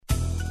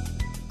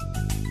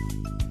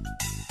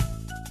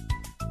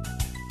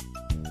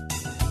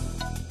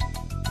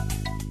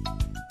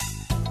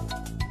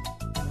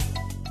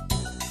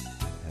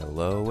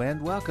Hello and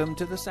welcome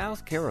to the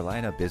South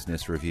Carolina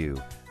Business Review.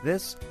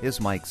 This is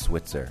Mike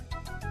Switzer.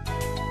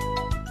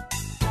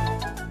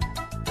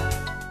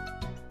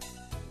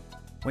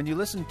 When you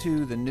listen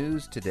to the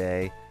news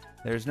today,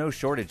 there's no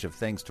shortage of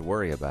things to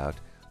worry about.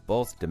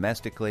 Both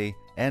domestically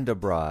and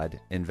abroad,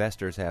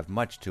 investors have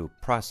much to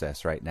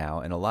process right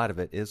now, and a lot of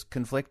it is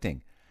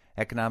conflicting.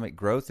 Economic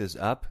growth is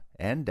up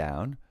and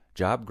down.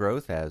 Job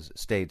growth has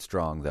stayed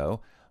strong,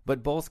 though,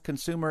 but both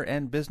consumer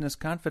and business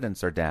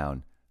confidence are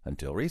down,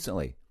 until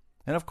recently.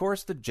 And of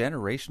course, the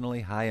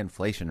generationally high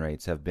inflation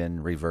rates have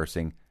been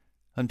reversing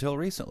until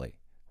recently,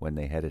 when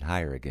they headed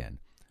higher again.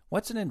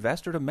 What's an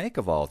investor to make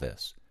of all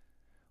this?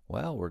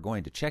 Well, we're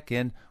going to check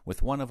in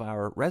with one of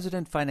our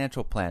resident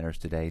financial planners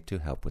today to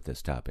help with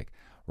this topic.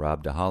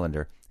 Rob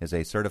DeHollander is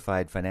a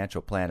certified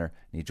financial planner,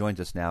 and he joins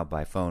us now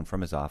by phone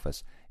from his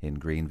office in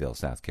Greenville,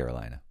 South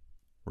Carolina.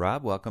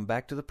 Rob, welcome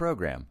back to the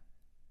program.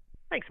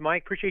 Thanks,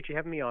 Mike. Appreciate you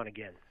having me on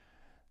again.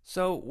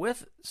 So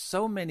with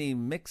so many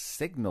mixed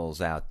signals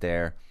out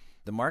there,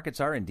 the markets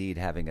are indeed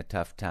having a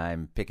tough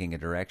time picking a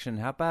direction.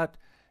 How about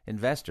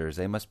investors?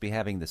 They must be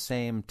having the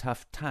same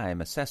tough time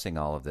assessing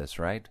all of this,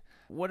 right?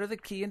 What are the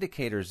key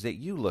indicators that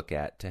you look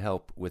at to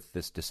help with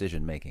this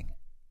decision making?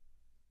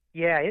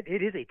 Yeah, it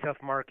is a tough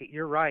market.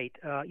 You're right.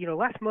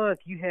 Last month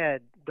you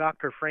had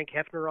Dr. Frank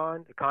Hefner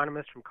on,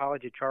 economist from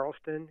College of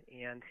Charleston,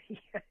 and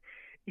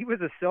he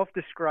was a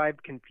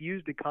self-described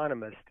confused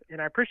economist,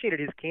 and I appreciated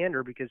his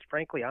candor because,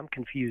 frankly, I'm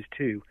confused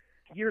too.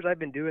 Years I've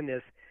been doing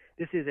this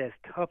is as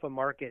tough a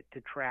market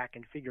to track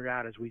and figure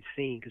out as we've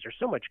seen because there's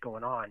so much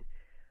going on.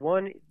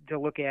 One to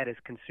look at is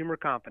consumer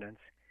confidence,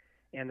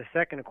 and the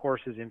second, of course,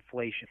 is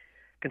inflation.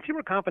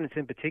 Consumer confidence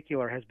in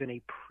particular has been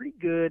a pretty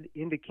good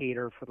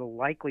indicator for the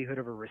likelihood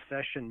of a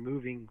recession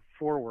moving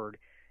forward,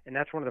 and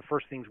that's one of the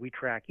first things we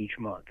track each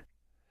month.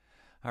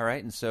 All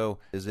right, and so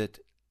is it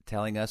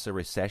telling us a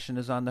recession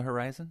is on the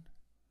horizon?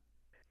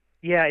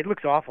 Yeah, it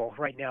looks awful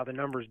right now, the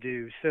numbers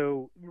do.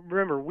 So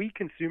remember, we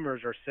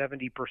consumers are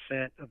 70%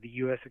 of the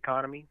U.S.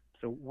 economy,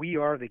 so we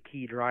are the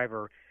key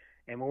driver.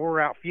 And when we're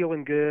out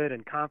feeling good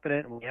and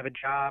confident and we have a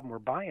job and we're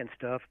buying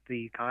stuff,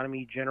 the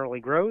economy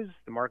generally grows,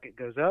 the market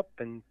goes up,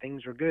 and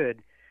things are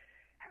good.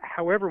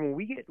 However, when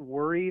we get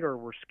worried or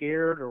we're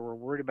scared or we're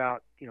worried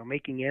about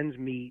making ends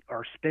meet,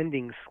 our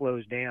spending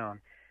slows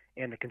down.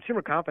 And the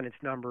consumer confidence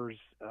numbers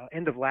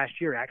end of last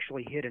year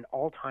actually hit an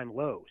all-time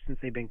low since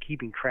they've been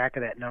keeping track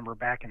of that number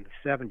back in the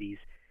 70s.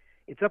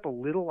 It's up a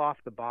little off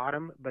the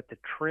bottom, but the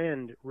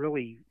trend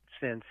really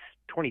since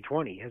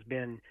 2020 has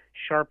been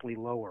sharply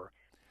lower.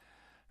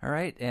 All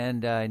right,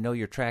 and I know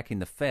you're tracking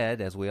the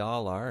Fed, as we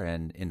all are,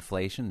 and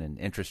inflation and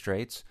interest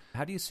rates.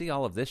 How do you see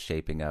all of this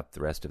shaping up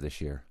the rest of this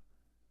year?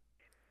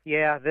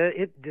 Yeah,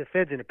 the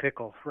Fed's in a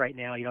pickle right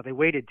now. They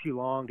waited too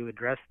long to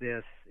address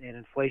this, and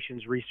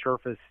inflation's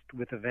resurfaced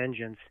with a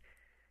vengeance,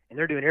 and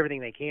they're doing everything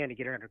they can to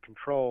get it under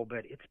control,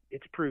 but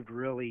it's proved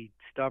really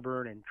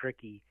stubborn and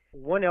tricky.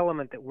 One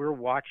element that we're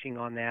watching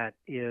on that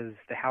is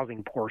the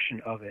housing portion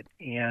of it,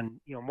 and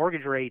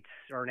mortgage rates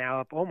are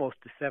now up almost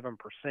to 7%.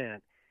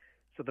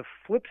 So the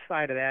flip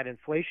side of that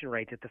inflation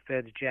rate that the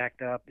Fed's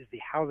jacked up is the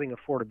housing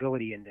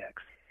affordability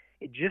index.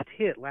 It just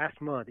hit last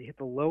month. It hit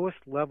the lowest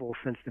level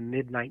since the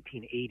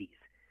mid-1980s.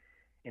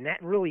 And that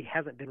really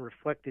hasn't been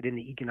reflected in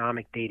the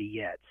economic data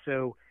yet.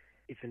 So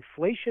if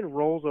inflation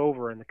rolls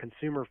over and the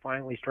consumer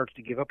finally starts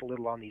to give up a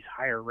little on these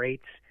higher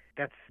rates,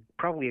 that's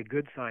probably a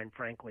good sign,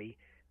 frankly,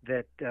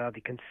 that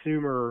the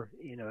consumer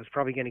is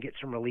probably going to get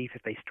some relief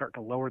if they start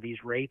to lower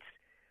these rates.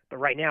 But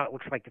right now it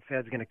looks like the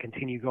Fed's going to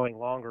continue going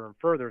longer and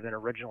further than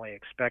originally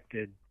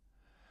expected.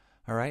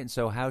 All right, and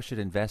so how should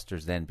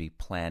investors then be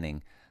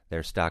planning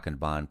their stock and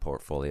bond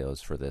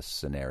portfolios for this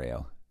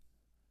scenario?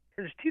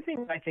 There's two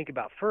things I think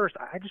about. First,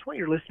 I just want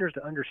your listeners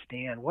to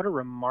understand what a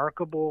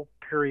remarkable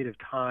period of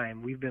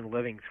time we've been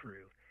living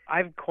through.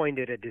 I've coined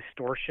it a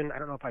distortion. I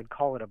don't know if I'd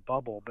call it a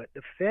bubble, but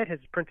the Fed has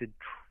printed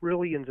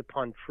trillions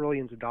upon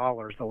trillions of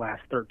dollars the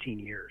last 13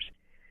 years.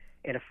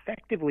 And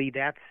effectively,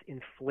 that's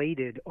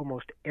inflated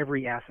almost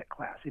every asset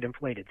class. It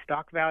inflated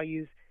stock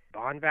values,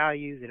 bond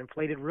values, it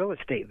inflated real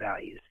estate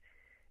values.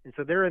 And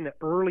so they're in the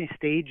early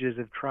stages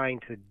of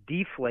trying to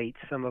deflate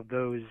some of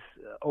those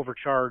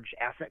overcharged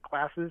asset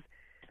classes,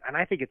 and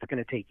I think it's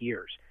going to take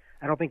years.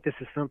 I don't think this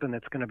is something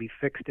that's going to be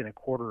fixed in a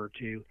quarter or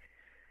two.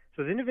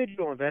 So as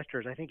individual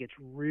investors, I think it's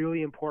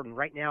really important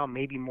right now,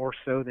 maybe more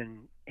so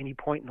than any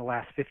point in the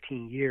last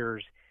 15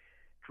 years,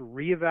 to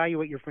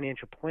reevaluate your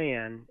financial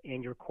plan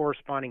and your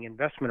corresponding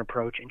investment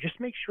approach and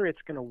just make sure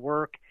it's going to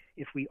work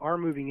if we are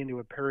moving into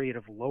a period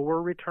of lower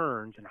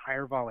returns and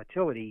higher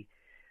volatility.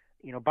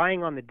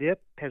 Buying on the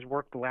dip has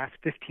worked the last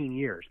 15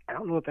 years. I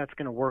don't know if that's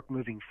going to work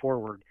moving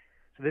forward.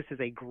 So this is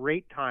a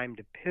great time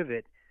to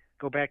pivot,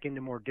 go back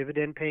into more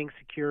dividend-paying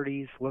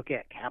securities, look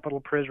at capital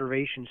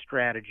preservation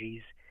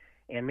strategies,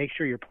 and make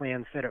sure your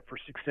plan's set up for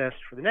success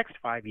for the next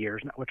 5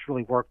 years, not what's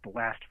really worked the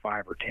last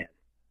 5 or 10.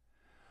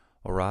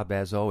 Well, Rob,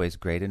 as always,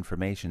 great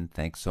information.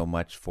 Thanks so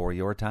much for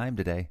your time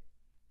today.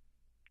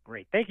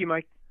 Great. Thank you,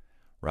 Mike.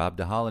 Rob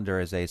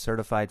DeHollander is a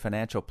certified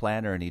financial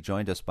planner, and he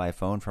joined us by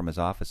phone from his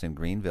office in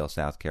Greenville,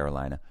 South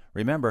Carolina.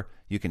 Remember,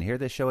 you can hear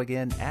this show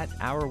again at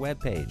our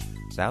webpage,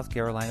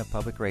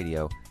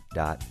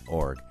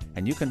 southcarolinapublicradio.org,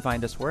 and you can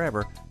find us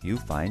wherever you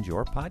find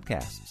your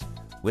podcasts.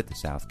 With the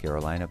South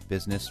Carolina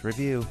Business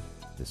Review,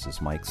 this is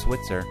Mike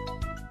Switzer.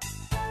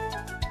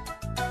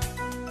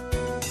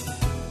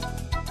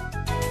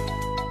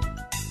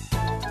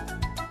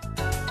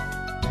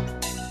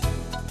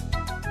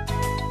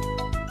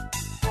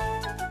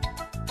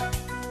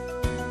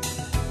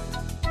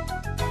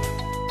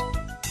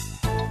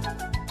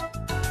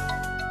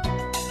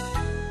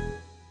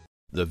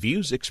 The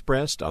views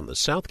expressed on the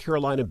South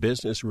Carolina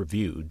Business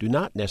Review do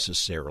not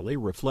necessarily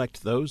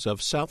reflect those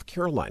of South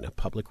Carolina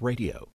Public Radio.